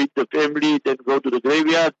Heidelberg, meet the family, then go to the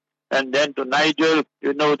graveyard, and then to Niger.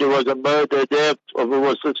 You know there was a murder there of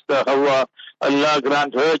our sister Hawa. Allah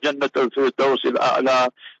grant her Jannat al-Firdaus al-A'la.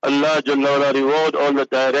 Allah Jalla wala reward all the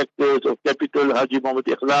directors of Capital, Haji Muhammad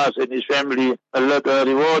Ikhlas and his family. Allah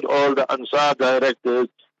reward all the Ansar directors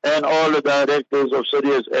and all the directors of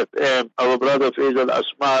Sirius FM, our brother Faisal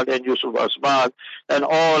Asmal and Yusuf Asmal, and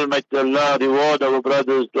all, may Allah reward our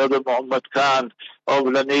brothers, brother Muhammad Khan of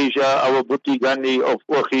Lanesia, our Bhuti Ghani of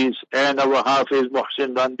Wakhis, and our Hafiz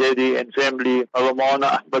Muhsin Banderi and family, our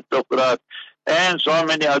Mauna Ahmad Tokrat, and so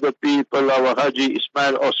many other people, our Haji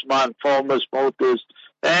Ismail Osman, former smokers,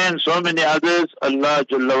 and so many others. Allah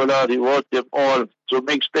Jalla wala reward them all. So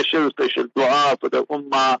make special dua for the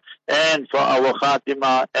Ummah and for our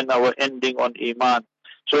Khatima and our ending on Iman.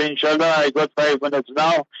 So inshallah, I got 5 minutes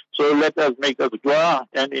now. So let us make a dua,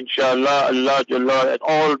 and inshallah, Allah Jalla, and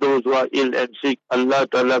all those who are ill and sick, Allah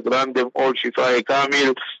Ta'ala grant them all shifa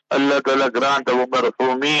kamil. Allah Ta'ala grant our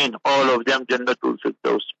marhumeen, all of them Jannatul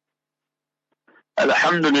Firdaus.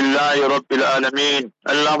 الحمد لله رب العالمين.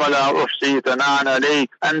 اللهم لا أحصي ثناء عليك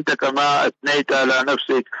أنت كما أثنيت على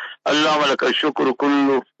نفسك. اللهم لك الشكر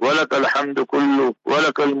كله ولك الحمد كله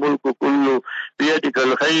ولك الملك كله بيدك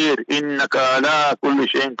الخير إنك على كل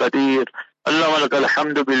شيء قدير. اللهم لك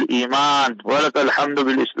الحمد بالإيمان ولك الحمد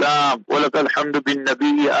بالإسلام ولك الحمد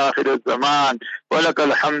بالنبي آخر الزمان ولك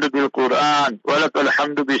الحمد بالقرآن ولك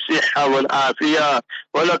الحمد بالصحة والعافية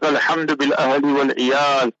ولك الحمد بالأهل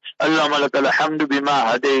والعيال. اللهم لك الحمد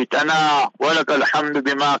بما هديتنا ولك الحمد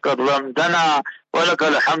بما كرمتنا ولك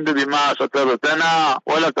الحمد بما سترتنا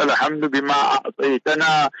ولك الحمد بما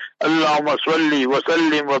أعطيتنا. اللهم صل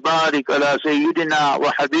وسلم وبارك على سيدنا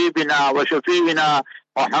وحبيبنا وشفيعنا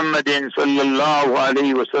मुहम्मदिन सल्लल्लाहु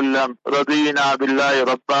अलैहि वसल्लम रदीना बिल्लाहि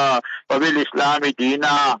रब्बा व बिल इस्लाम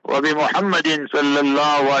दीना व बि मुहम्मदिन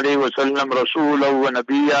सल्लल्लाहु अलैहि वसल्लम रसूलन व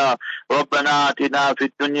नबिय्या रब्बना आतिना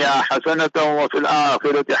फिद दुनिया हसनतन व फिल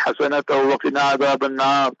आखिरति हसनतन व क़िना अज़ाबन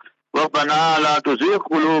नार रब्बना ला तुज़िग़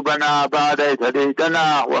क़ुलूबना बअद इज़ हदैतना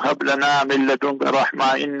व हब लना मिन लदुनका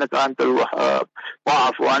रहमा इन्नका अंतल वह्हाब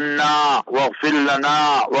वअफ़ु अन्ना वग़फ़िर लना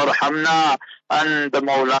वरहमना अंत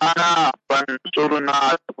मौलाना फंसुरना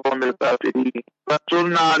अलल क़ौमिल काफ़िरीन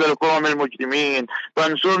फंसुरना अलल क़ौमिल मुजरिमीन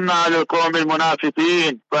फंसुरना अलल क़ौमिल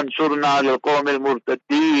मुनाफ़िक़ीन फंसुरना अलल क़ौमिल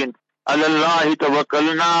मुर्तद्दीन अलल्लाहि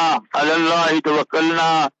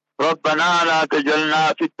तवक्कलना रब्बना ला तजअलना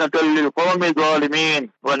फितनतल लिल क़ौमिज़ ज़ालिमीन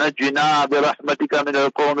व नज्जिना बिरहमतिका मिनल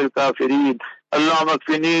क़ौमिल काफ़िरीन अल्लाहुम्मा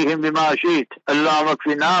अक्फ़िनीहिम बिमा शि'त अल्लाहुम्मा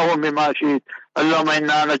अक्फ़िनाहुम बिमा शि'त अल्लाहुम्मा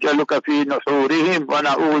इन्ना नजअलुका फ़ी नुहूरिहिम व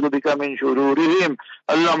नऊज़ु बिका मिन शुरूरिहिम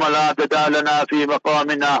अल्लाहुम्मा ला तदअ लना फ़ी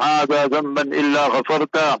मक़ामिना हाज़ा ज़ंबन इल्ला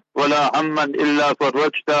ग़फ़रता व ला हम्मन इल्ला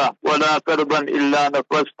फ़रजता व ला कर्बन इल्ला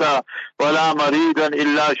नफ़स्ता व ला मरीज़न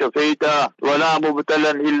इल्ला शफ़ैता व ला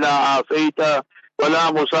मुब्तलन इल्ला आफ़ैता वला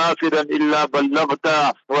मुसाफिरन इल्ला बल्लगता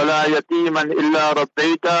वला यतीमन इल्ला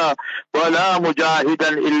रब्बैता वला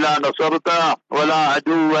मुजाहिदन इल्ला नसरता वला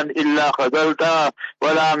अदुवन इल्ला ख़ज़लता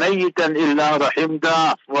वला मय्यितन इल्ला रहिमता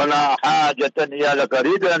वला हाजतन या लक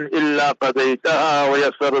रिदन इल्ला क़ज़ैतहा व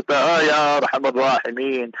यस्सरतहा या अरहमर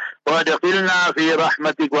राहिमीन वअदखिलना फ़ी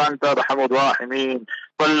रहमतिक व अंत अरहमुर राहिमीन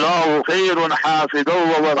वल्लाहु खैरुन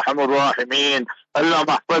हाफ़िज़न व अरहमुर राहिमीन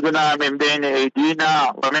अल्लाहुम्मा अहफ़िज़ना मिन बैनि ऐदीना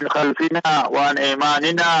व मिन ख़ल्फ़िना व अन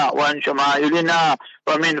ऐमानिना व अन शमाइलिना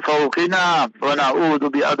व मिन फ़ौक़िना व नऊज़ु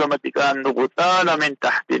बिअज़मतिका अन नुग़ताल मिन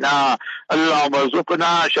तहतिना अल्लाहुम्मा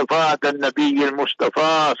अर्ज़ुक़ना शफ़ाअतन नबिय्यिल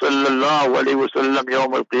मुस्तफ़ा सल्लल्लाहु अलैहि वसल्लम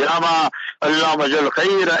यौमल क़ियामा अल्लाहुम्मा अजअल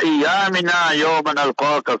खैर अय्यामिना यौम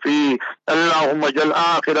नल्क़ाका फ़ीह अल्लाहुम्मा अजअल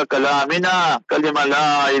आखिर कलामिना कलिमा ला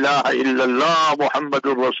इलाहा इल्लल्लाह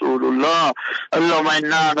मुहम्मदुर रसूलुल्लाह अल्लाहुम्मा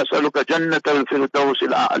इन्ना नसअलुका जन्नतल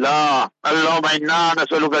फिरदौसिल आला अल्लाहुम्मा इन्ना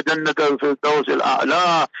नसअलुका जन्नतल फिरदौसिल आला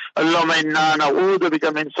अल्लाहुम्मा इन्ना नऊज़ु बिका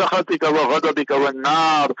मिन सख़तिका व ग़ज़बिका वन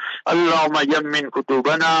नार अल्लाहुम्मा यम्मिन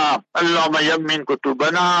कुतुबना अल्लाहुम्मा यम्मिन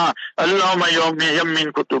कुतुबना अल्लाहुम्मा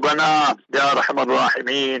यम्मिन कुतुबना या अरहमर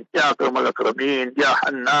राहिमीन या अकरमल अकरमीन या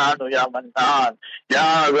हन्नान या मन्नान या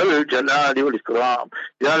ज़ल जलाली वल इकराम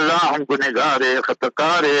या अल्लाह हम गुनहगार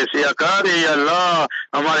खताकार सियाकार या अल्लाह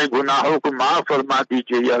हमारे गुनाहों को माफ फरमा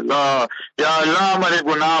दीजिए या अल्लाह हमारे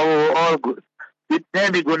गुनाहों और जितने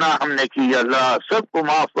भी गुनाह हमने किए अल्लाह सबको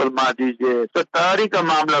माफ फरमा दीजिए सत्तारी का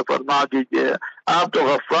मामला फरमा दीजिए आप तो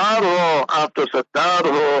गफ्फार हो आप तो सत्तार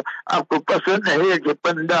हो आपको पसंद है कि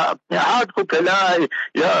बंदा अपने हाथ को फैलाए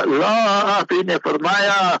या अल्लाह आप ही ने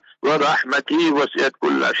फरमाया वह रहमती वसियत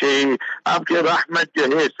कुल्ला शै आपके रहमत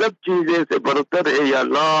जो है सब चीजें से बरतर है या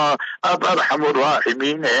अल्लाह आप अरहमुर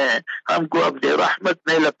राहिमीन है हमको अपने रहमत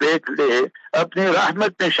में लपेट ले अपनी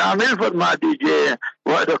रहमत में शामिल फरमा दीजिए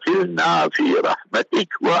वअदखिलना फी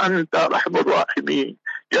रहमतिक व अंत अरहमुर राहिमीन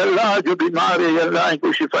या अल्लाह जो बीमार है या अल्लाह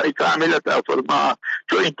इनको शिफाई कामिल अता फरमा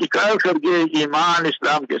जो इंतकाल कर गए ईमान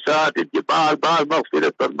इस्लाम के साथ इनके बार बार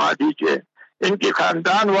मग़फ़िरत फरमा दीजिए इनके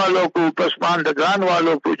खानदान वालों को पसमानदगान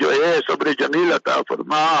वालों को जो है सब्र जमील अता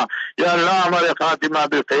फरमा या अल्लाह हमारे खातिमा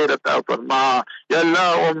बिखैर अता फरमा या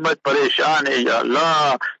अल्लाह उम्मत परेशान है या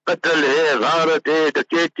अल्लाह कत्ल है गारत है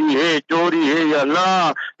डकैती है चोरी है या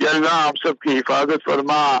अल्लाह हम सब की हिफाजत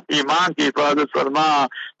फरमा ईमान की हिफाजत फरमा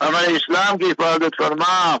हमारे इस्लाम की हिफाजत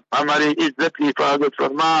फरमा हमारी इज्जत की हिफाजत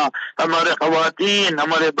फरमा हमारे ख़वातीन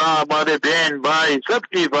हमारे हमारे बहन भाई सब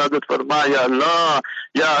की हिफाजत फरमा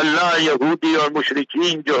या अल्लाह यहूदी और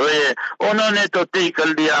मुशरिकीन जो है उन्होंने तो तय कर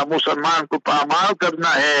लिया मुसलमान को पामाल करना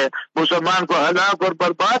है मुसलमान को हलाक और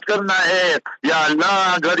बर्बाद करना है या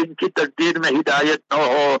अल्लाह अगर इनकी तकदीर में हिदायत न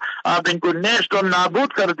हो आप इनको नेस्त और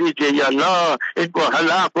नाबूद कर दीजिए या अल्लाह इनको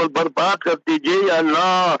हलाक और बर्बाद कर दीजिए या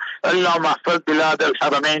अल्लाह महफज़ बिलाद अल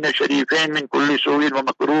हरमैन शरीफैन मिन कुल्ली सूइन व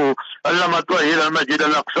मकरूह अल्लाह तत्वहिर अल मस्जिद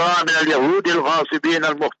अल अक़सा मिन अल यहूद अल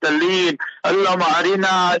गासिबीन अल मुख्तलीन अल्लाह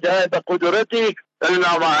अरिना अजाइब क़ुदरतिक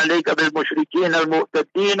अल्लाह अलैक बिल मुशरिकीन अल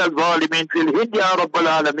मुअतदीन अल ज़ालिमीन फिल हिंद या रब्बल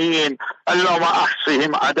आलमीन अल्लाह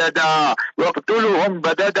अहसिहिम अददा वक़्तुलहुम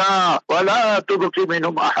बददा वला तुबक़ि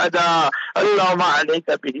मिनहुम अहदा अल्लाह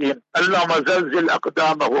अलैक बिहिम अल्लाह ज़लज़िल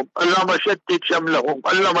अक़दामहुम अल्लाह शत्तित शमलहुम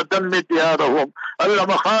अल्लाह दम्मिर दियारहुम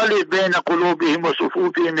अल्लाह खालिफ बैन क़ुलूबिहिम व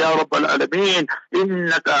सुफ़ूफ़िहिम या रब्बल आलमीन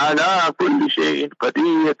इन्नका अला कुल्लि शैइन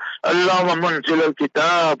क़दीर अल्लाह मुनज़िल अल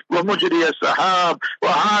किताब व मुजरी अस सहाब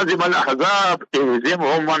व हाज़िम अल अहज़ाब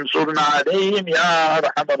इहज़िमहुम वंसुरना अलैहिम या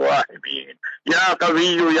अरहमर राहिमीन Ya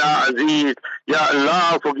Qawiyu, Ya Aziz. Ya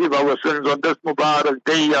Allah, forgive our sins on this Mubarak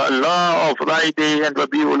day, Ya Allah, of Friday and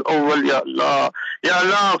Rabiul Awwal, Ya Allah. Ya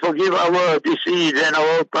Allah, forgive our deceased and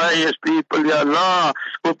our pious people, Ya Allah,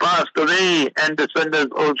 who passed away, and the sinners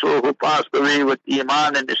also who passed away with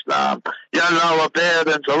Iman and Islam. Ya Allah, our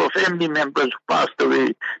parents, our family members who passed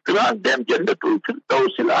away, grant them Jannatul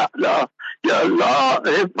Firdaus al-A'la. Ya Allah,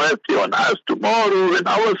 have mercy on us tomorrow when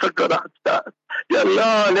our Sakarat starts. Ya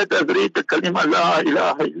Allah, let us read the kalima La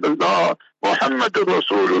ilaha illallah Muhammadur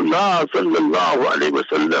Rasulullah sallallahu alayhi wa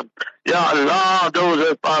sallam. Ya Allah, those who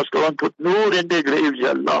have passed on, put nur in their graves, Ya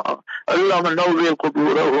Allah. Allahumma nawwir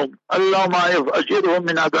quburahum. Allahumma ajirhum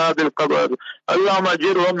min adhab al-qabr. Allahumma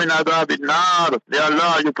ajirhum min adhab al-nar. Ya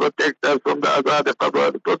Allah, you protect us from the adhab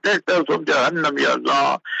al-qabr. Protect us from Jahannam, Ya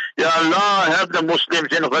Allah. Ya Allah, have the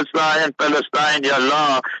Muslims in Gaza and Palestine, Ya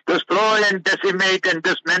Allah. Destroy and decimate and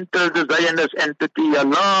dismantle the Zionist entity, Ya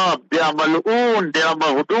Allah. They are mal'oon, they are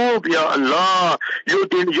maghdoob, Ya Allah. You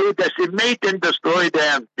decimate and destroy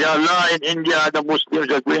them. Ya Allah, in India, the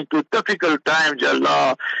Muslims are going through difficult times, Ya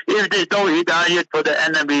Allah. If there's no hidayat for the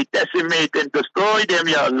enemy, decimate and destroy them,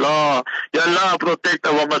 Ya Allah. Ya Allah, protect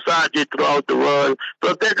our masajid throughout the world.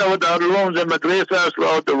 Protect our darulooms and madrasas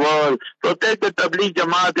throughout the world. Protect the Tabligh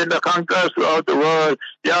Jamaat and the Khankas throughout the world.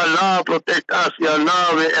 Ya Allah, protect us, Ya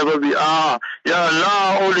Allah, wherever we are. Ya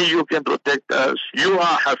Allah, only you can protect us. You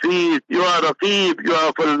are Hafiz, you are Raqib, you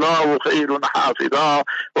are Fallahu Khairun Hafidha,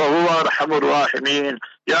 wa huwa Arhamur Rahimin.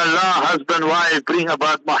 Ya Allah, husband, wife, bring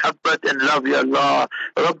about muhabbat and love, Ya Allah.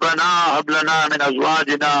 Rabbana hab lana min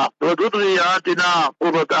azwajina wa dhurriyyatina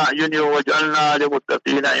qurrata a'yunin waj'alna lil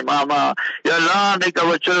muttaqina imama. Ya Allah, make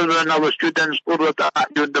our children, our students qurrata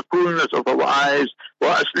a'yun, the coolness of our eyes.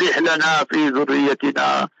 Wa aslih lana fi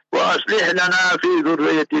dhurriyyatina وأصلح لنا في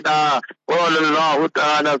ذريتنا. قال الله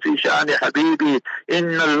تعالى في شأن حبيبي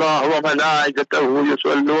إن الله وملائكته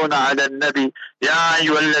يصلون على النبي يا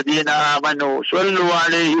أيها الذين آمنوا صلوا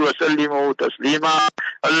عليه وسلموا تسليما.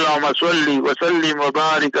 اللهم صل وسلم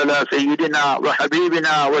وبارك على سيدنا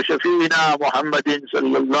وحبيبنا وشفينا محمد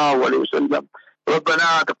صلى الله عليه وسلم.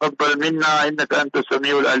 ربنا تقبل منا إنك أنت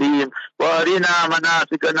السميع العليم وأرنا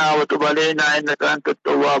مناسكنا وتب علينا إنك أنت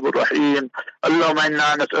التواب الرحيم. اللهم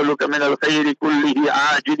إنا نسألك من الخير كله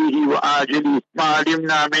عاجله وآجله ما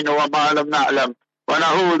علمنا منه وما لم نعلم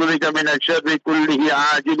ونعوذ بك من الشر كله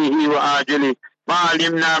عاجله وآجله ما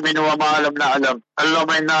علمنا منه وما لم نعلم.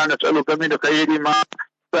 اللهم إنا نسألك من خير ما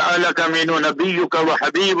سألك منه نبيك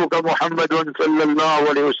وحبيبك محمد صلى الله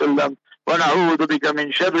عليه وسلم ونعوذ بك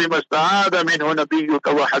من شر ما استعاذ منه نبيك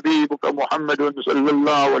وحبيبك محمد صلى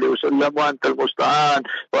الله عليه وسلم وأنت المستعان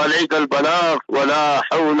وعليك البلاغ ولا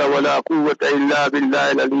حول ولا قوة إلا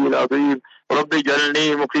بالله العلي العظيم. رب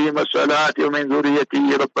اجعلني مقيم الصلاة ومن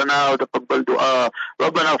ذريتي ربنا وتقبل دعاء.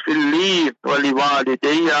 ربنا اغفر لي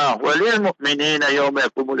ولوالدي وللمؤمنين يوم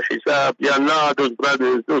يقوم الحساب. Ya Allah, those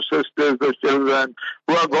brothers, those sisters, those children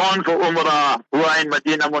who are gone for Umrah, who are in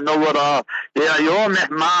Medina Munawwara, they are your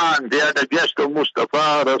mehman, they are the guest of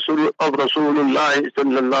Mustafa, of Rasulullah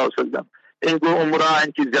sallallahu alaihi wasallam. इनको उम्रा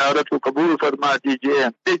इनकी ज़ियारत को कबूल फरमा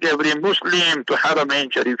दीजिए. Take every Muslim to Haramain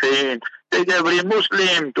Sharifein. Take every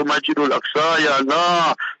Muslim to Masjidul Aqsa, Ya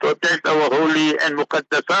Allah. Protect our holy and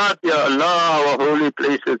muqaddasat, Ya Allah, our holy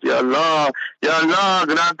places, Ya Allah. Ya Allah,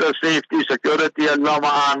 grant us safety, security.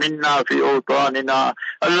 Allahumma aminna fi awtanina.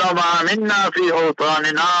 Allahumma aminna fi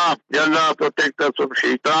awtanina. Ya Allah, protect us from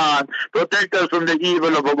shaitan. Protect us from the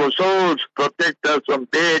evil of our souls. Protect us from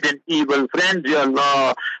bad and evil friends, Ya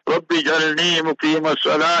Allah. Rabbi jalni muqim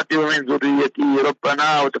as-salati wa min dhurriyyati.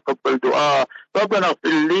 Rabbana wa taqabbal du'a. ربنا اغفر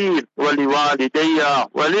لي ولوالدي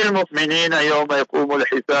وللمؤمنين يوم يقوم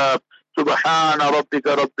الحساب. سبحان ربك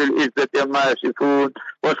رب العزة عما يصفون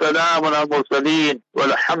وسلام على المرسلين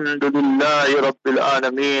والحمد لله رب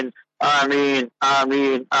العالمين. آمين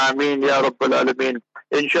آمين آمين يا رب العالمين.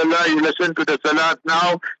 Inshallah, you listen to the salat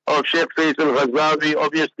now of Sheikh Faisal Ghazavi.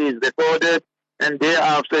 Obviously it's recorded. And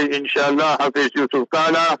thereafter, inshallah, Hafiz Yusuf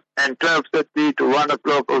Kala, and 12:30 to 1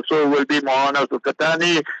 o'clock also will be Maulana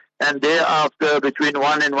Sukatani. And thereafter, between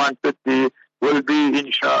 1 and 1:50 will be,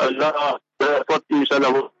 inshallah, the 40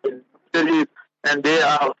 Salawat. And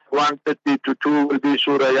thereafter, 1:50 to 2 will be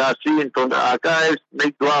Surah Yasin from the archives.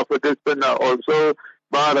 Make dua for this sunnah also.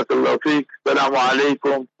 Barakallahu feek. Assalamu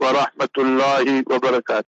alaikum wa rahmatullahi wa barakatuh.